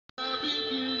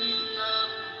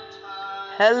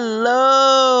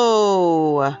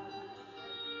Hello.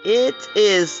 It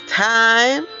is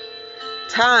time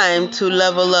to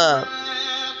level up.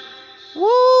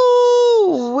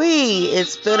 Woo-wee.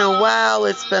 It's been a while.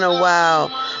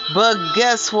 But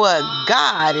guess what?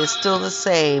 God is still the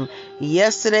same.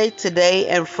 Yesterday, today,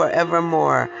 and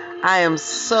forevermore. I am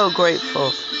so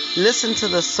grateful. Listen to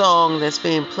the song that's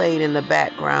being played in the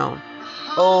background.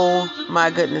 Oh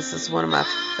my goodness, it's one of my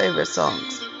favorite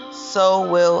songs. So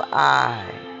will I.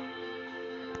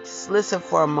 Just listen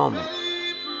for a moment.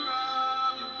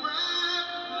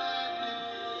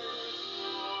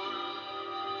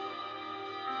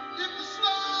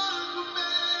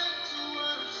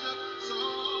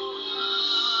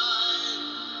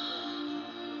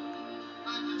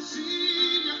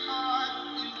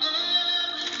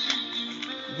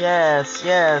 Yes.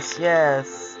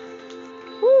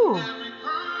 Woo.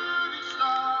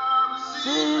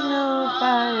 Signal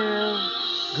fire of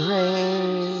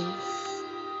grace.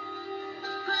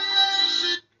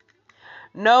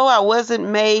 No, I wasn't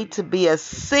made to be a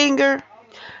singer,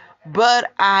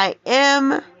 but I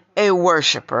am a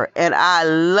worshiper, and I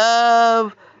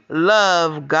love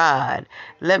God.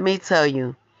 Let me tell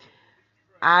you,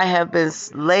 I have been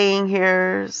sitting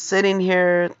here,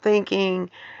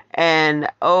 thinking, and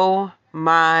oh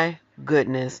my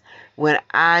goodness, when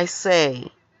I say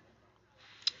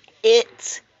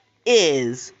it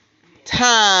is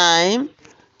time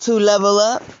to level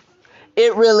up,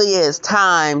 it really is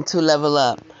time to level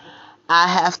up. I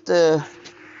have to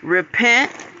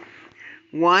repent.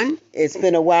 One, it's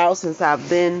been a while since I've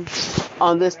been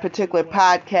on this particular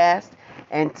podcast,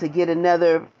 and to get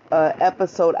another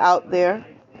episode out there.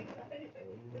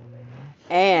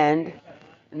 And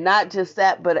not just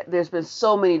that, but there's been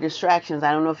so many distractions.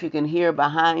 I don't know if you can hear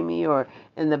behind me or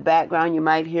in the background. You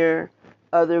might hear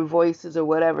other voices or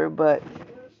whatever, but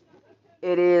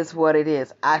it is what it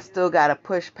is. I still got to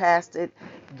push past it,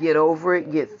 get over it,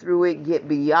 get through it, get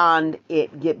beyond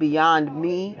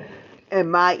me and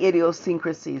my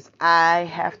idiosyncrasies. I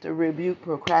have to rebuke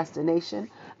procrastination.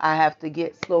 I have to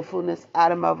get slowfulness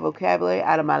out of my vocabulary,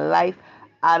 out of my life,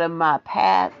 out of my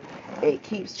path. It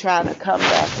keeps trying to come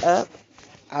back up.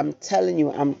 I'm telling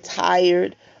you, I'm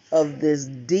tired of this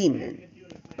demon,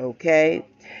 okay?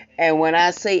 And when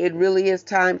I say it really is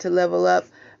time to level up,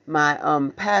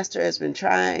 my pastor has been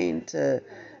trying to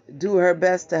do her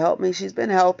best to help me. She's been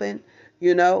helping,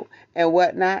 and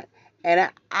whatnot. And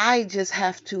I just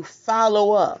have to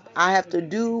follow up. I have to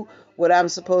do what I'm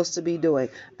supposed to be doing.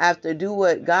 I have to do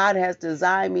what God has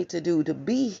designed me to do, to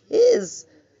be His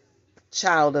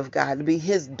child of God, to be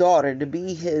His daughter, to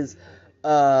be His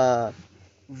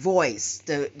voice,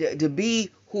 to be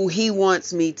who He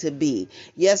wants me to be.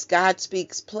 Yes, God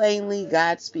speaks plainly.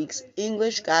 God speaks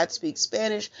English. God speaks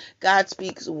Spanish. God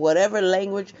speaks whatever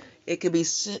language. It could be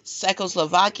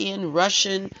Czechoslovakian,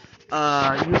 Russian,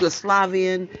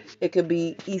 Yugoslavian. It could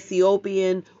be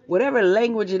Ethiopian. Whatever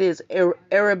language it is,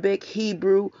 Arabic,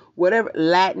 Hebrew, whatever,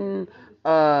 Latin,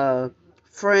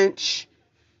 French,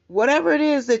 whatever it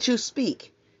is that you speak.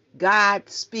 God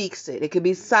speaks it. It could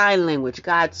be sign language.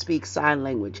 God speaks sign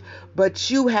language. But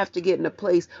you have to get in a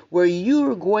place where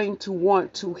you're going to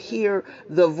want to hear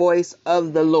the voice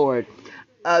of the Lord.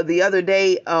 The other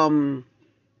day,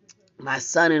 my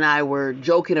son and I were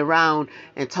joking around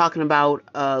and talking about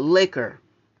liquor,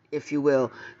 if you will,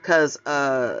 because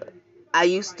I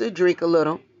used to drink a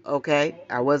little, okay?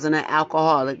 I wasn't an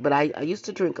alcoholic, but I used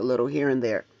to drink a little here and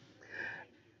there.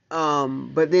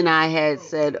 But then I had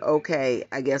said, okay,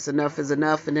 I guess enough is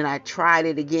enough. And then I tried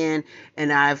it again,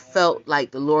 and I felt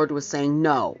like the Lord was saying,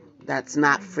 no, that's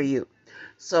not for you.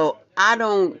 So I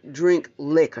don't drink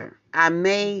liquor. I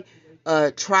may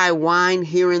try wine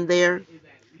here and there,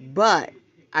 but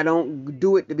I don't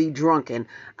do it to be drunken.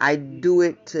 I do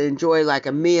it to enjoy like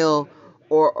a meal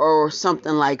or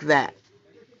something like that.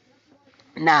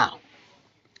 Now,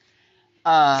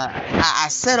 I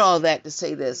said all that to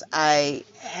say this. I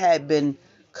had been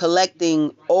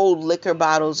collecting old liquor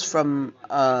bottles from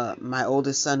my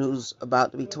oldest son, who's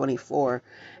about to be 24,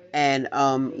 and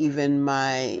even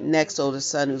my next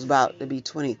oldest son, who's about to be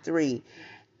 23,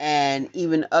 and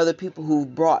even other people who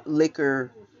brought liquor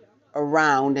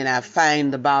around, and I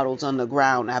find the bottles on the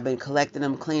ground. I've been collecting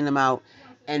them, cleaning them out,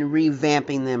 and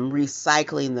revamping them,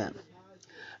 recycling them.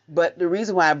 But the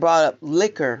reason why I brought up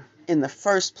liquor in the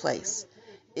first place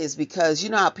is because you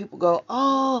know how people go,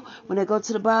 oh, when they go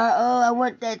to the bar, oh, I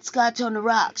want that scotch on the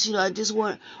rocks, I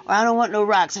don't want no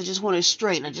rocks, I just want it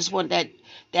straight, and I just want that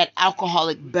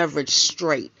alcoholic beverage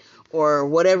straight, or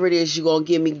whatever it is you're gonna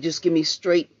give me, just give me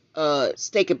straight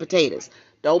steak and potatoes.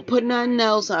 Don't put nothing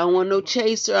else. I don't want no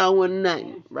chaser. I don't want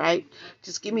nothing, right?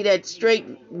 Just give me that straight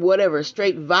whatever,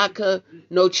 straight vodka,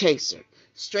 no chaser.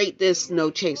 Straight this, no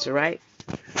chaser, right?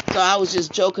 So I was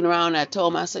just joking around. I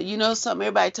told him, I said, you know something?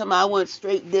 Everybody tell me I want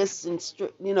straight this and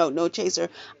straight, no chaser.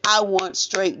 I want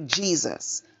straight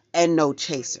Jesus and no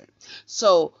chaser.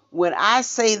 So when I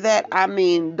say that, I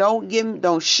mean, don't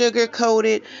sugarcoat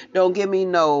it. Don't give me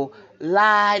no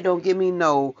lie. Don't give me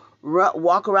no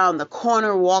walk around the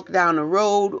corner, walk down the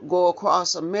road, go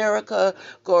across America,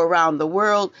 go around the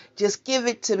world. Just give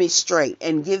it to me straight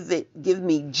and give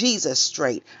me Jesus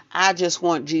straight. I just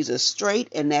want Jesus straight,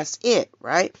 and that's it,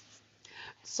 right?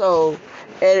 So,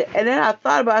 and then I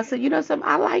thought about it. I said, you know something?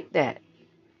 I like that.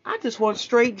 I just want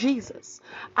straight Jesus.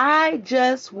 I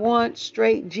just want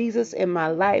straight Jesus in my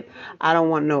life. I don't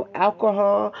want no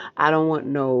alcohol. I don't want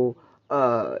no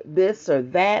this or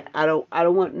that. I don't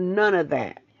want none of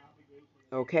that.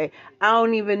 Okay? I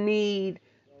don't even need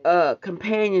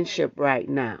companionship right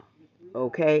now.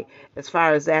 Okay? As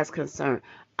far as that's concerned.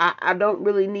 I don't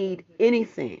really need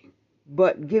anything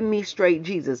but give me straight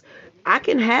Jesus. I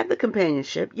can have the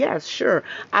companionship. Yes, sure.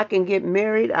 I can get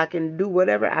married. I can do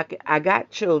whatever. I got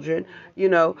children.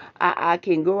 I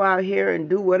can go out here and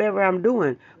do whatever I'm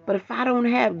doing. But if I don't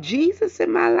have Jesus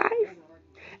in my life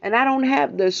and I don't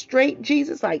have the straight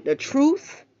Jesus, like the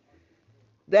truth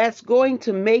that's going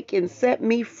to make and set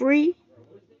me free,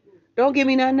 don't give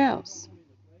me nothing else.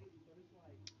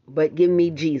 But give me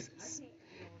Jesus.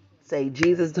 Say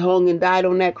Jesus hung and died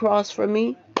on that cross for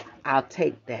me. I'll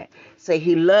take that. Say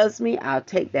he loves me. I'll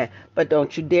take that. But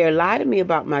don't you dare lie to me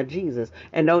about my Jesus,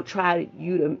 and don't try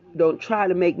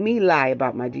to make me lie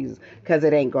about my Jesus, because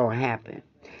it ain't gonna happen.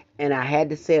 And I had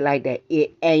to say it like that.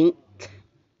 It ain't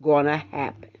gonna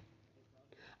happen.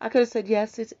 I could have said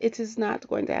yes. It is not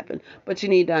going to happen. But you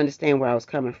need to understand where I was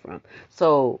coming from.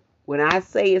 So when I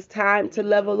say it's time to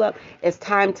level up, it's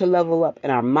time to level up in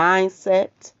our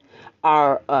mindset,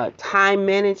 our time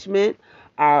management,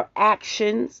 our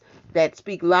actions that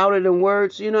speak louder than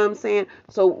words. You know what I'm saying?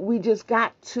 So we just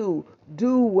got to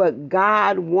do what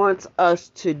God wants us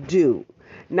to do.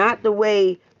 Not the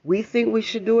way we think we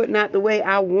should do it, not the way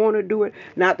I want to do it,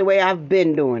 not the way I've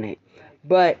been doing it.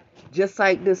 But just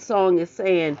like this song is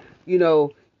saying,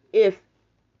 if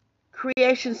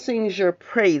creation sings your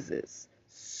praises,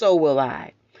 so will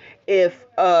I. If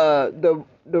the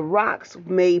rocks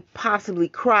may possibly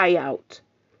cry out,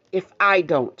 if I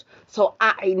don't. So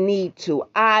I need to.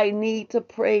 I need to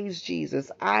praise Jesus.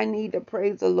 I need to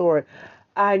praise the Lord.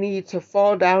 I need to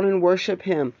fall down and worship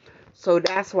him. So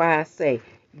that's why I say,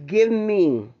 give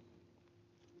me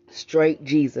straight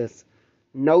Jesus.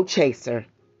 No chaser.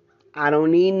 I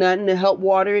don't need nothing to help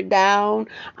water it down.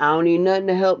 I don't need nothing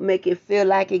to help make it feel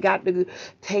like it got to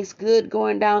taste good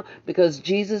going down, because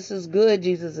Jesus is good.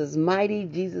 Jesus is mighty.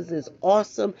 Jesus is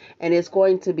awesome, and it's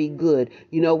going to be good.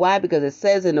 You know why? Because it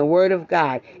says in the Word of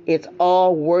God, it's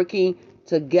all working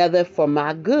together for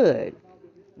my good.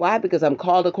 Why? Because I'm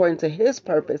called according to his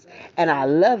purpose, and I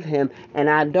love him, and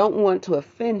I don't want to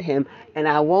offend him, and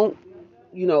I won't,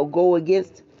 go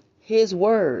against his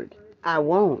word. I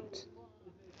won't.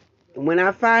 When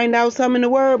I find out something in the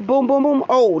word, boom, boom, boom,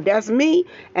 oh, that's me,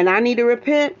 and I need to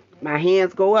repent, my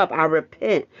hands go up. I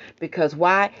repent. Because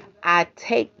why? I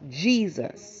take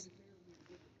Jesus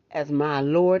as my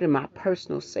Lord and my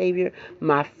personal Savior,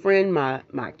 my friend,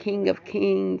 my King of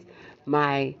Kings,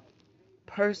 my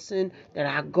person that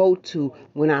I go to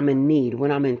when I'm in need,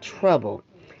 when I'm in trouble.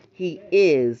 He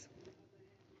is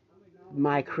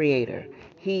my creator.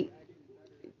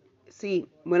 See,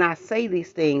 when I say these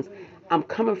things, I'm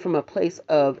coming from a place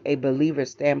of a believer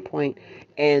standpoint,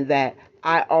 and that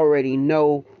I already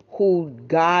know who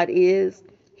God is.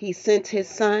 He sent his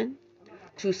son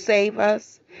to save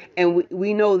us. And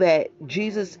we know that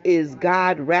Jesus is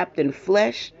God wrapped in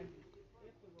flesh.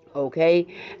 Okay.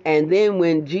 And then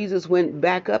when Jesus went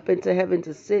back up into heaven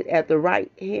to sit at the right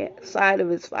hand side of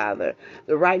his Father,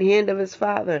 the right hand of his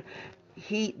Father,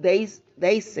 they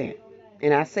sent.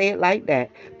 And I say it like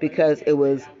that because it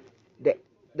was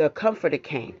the Comforter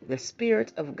came. The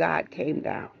Spirit of God came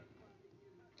down.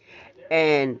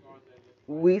 And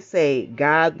we say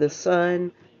God the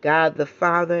Son, God the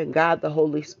Father, and God the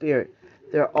Holy Spirit.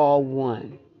 They're all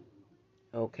one.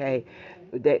 Okay?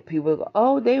 That people go,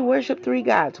 oh, they worship three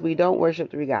gods. We don't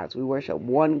worship three gods. We worship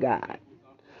one God,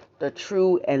 the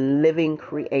true and living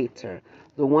creator,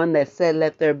 the one that said,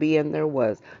 let there be, and there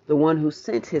was, the one who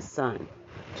sent his son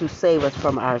to save us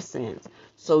from our sins.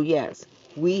 So yes,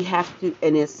 we have to,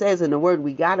 and it says in the word,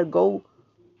 we got to go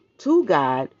to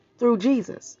God through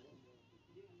Jesus.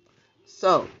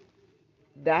 So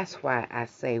That's why I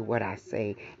say what I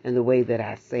say and the way that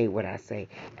I say what I say.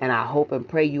 And I hope and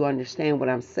pray you understand what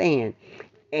I'm saying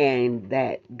and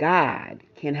that God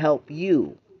can help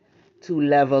you to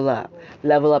level up.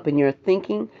 Level up in your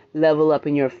thinking, level up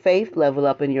in your faith, level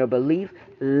up in your belief,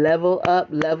 level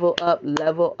up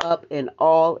in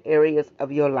all areas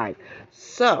of your life.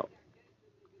 So,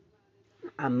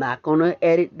 I'm not going to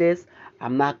edit this.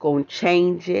 I'm not going to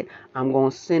change it. I'm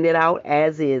going to send it out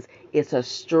as is. It's a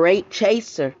straight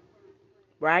chaser,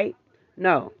 right?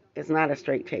 No, it's not a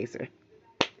straight chaser.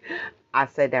 I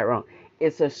said that wrong.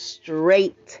 It's a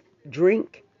straight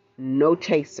drink, no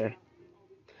chaser.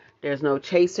 There's no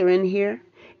chaser in here.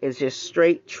 It's just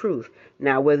straight truth.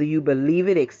 Now, whether you believe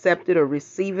it, accept it, or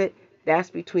receive it, that's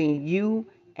between you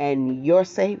and your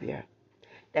Savior.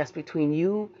 That's between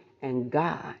you and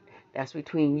God. That's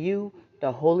between you,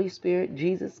 the Holy Spirit,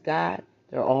 Jesus, God.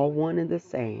 They're all one and the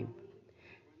same.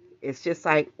 It's just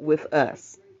like with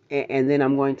us. And then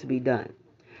I'm going to be done.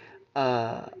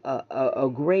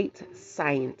 A great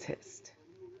scientist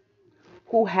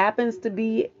who happens to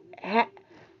be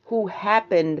who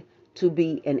happened to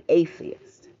be an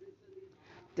atheist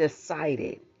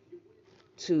decided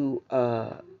to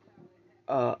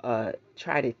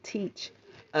try to teach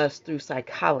us through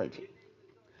psychology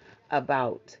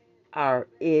about our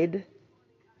id,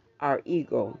 our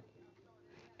ego,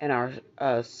 and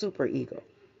our super ego.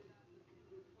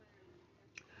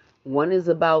 One is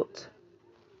about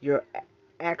your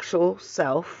actual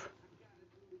self.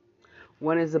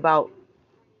 One is about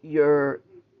your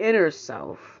inner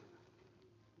self.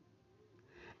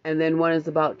 And then one is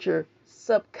about your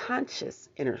subconscious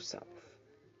inner self.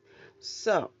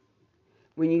 So,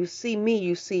 when you see me,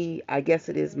 you see, I guess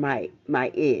it is my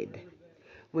id.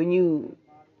 When you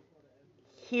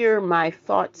hear my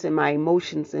thoughts and my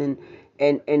emotions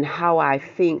and how I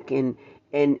think and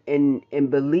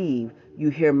believe, you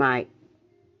hear my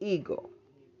ego.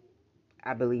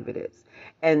 I believe it is.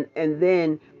 And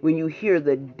then when you hear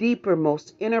the deeper,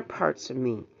 most inner parts of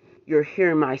me, you're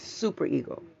hearing my super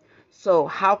ego. So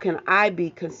how can I be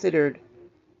considered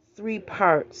three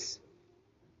parts,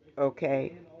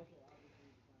 okay?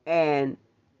 And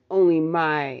only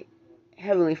my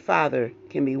Heavenly Father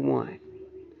can be one,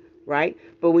 right?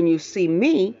 But when you see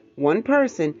me, one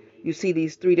person, you see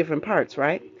these three different parts,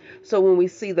 right? So when we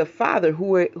see the Father,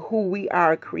 who we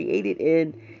are created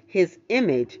in His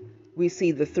image, we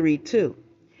see the three too.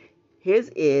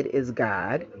 His id is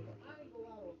God,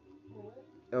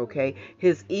 okay?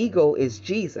 His ego is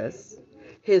Jesus.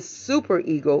 His super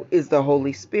ego is the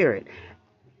Holy Spirit.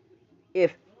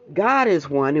 If God is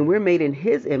one and we're made in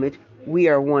His image, we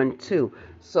are one too.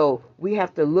 So we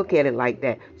have to look at it like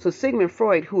that. So Sigmund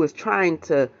Freud, who is trying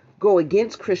to go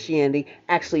against Christianity,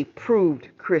 actually proved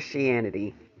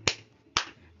Christianity.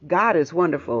 God is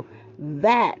wonderful.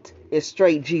 That is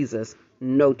straight Jesus,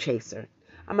 no chaser.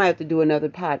 I might have to do another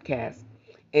podcast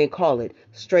and call it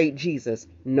Straight Jesus,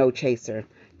 No Chaser.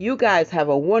 You guys have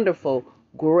a wonderful,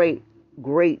 great,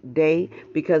 great day,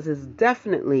 because it's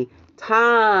definitely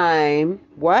time,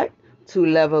 what? To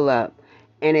level up.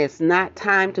 And it's not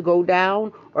time to go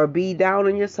down or be down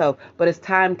on yourself, but it's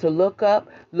time to look up,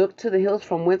 look to the hills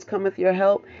from whence cometh your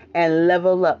help, and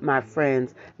level up, my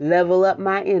friends. Level up,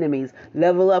 my enemies.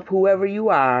 Level up, whoever you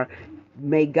are.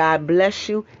 May God bless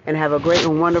you and have a great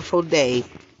and wonderful day.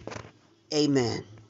 Amen.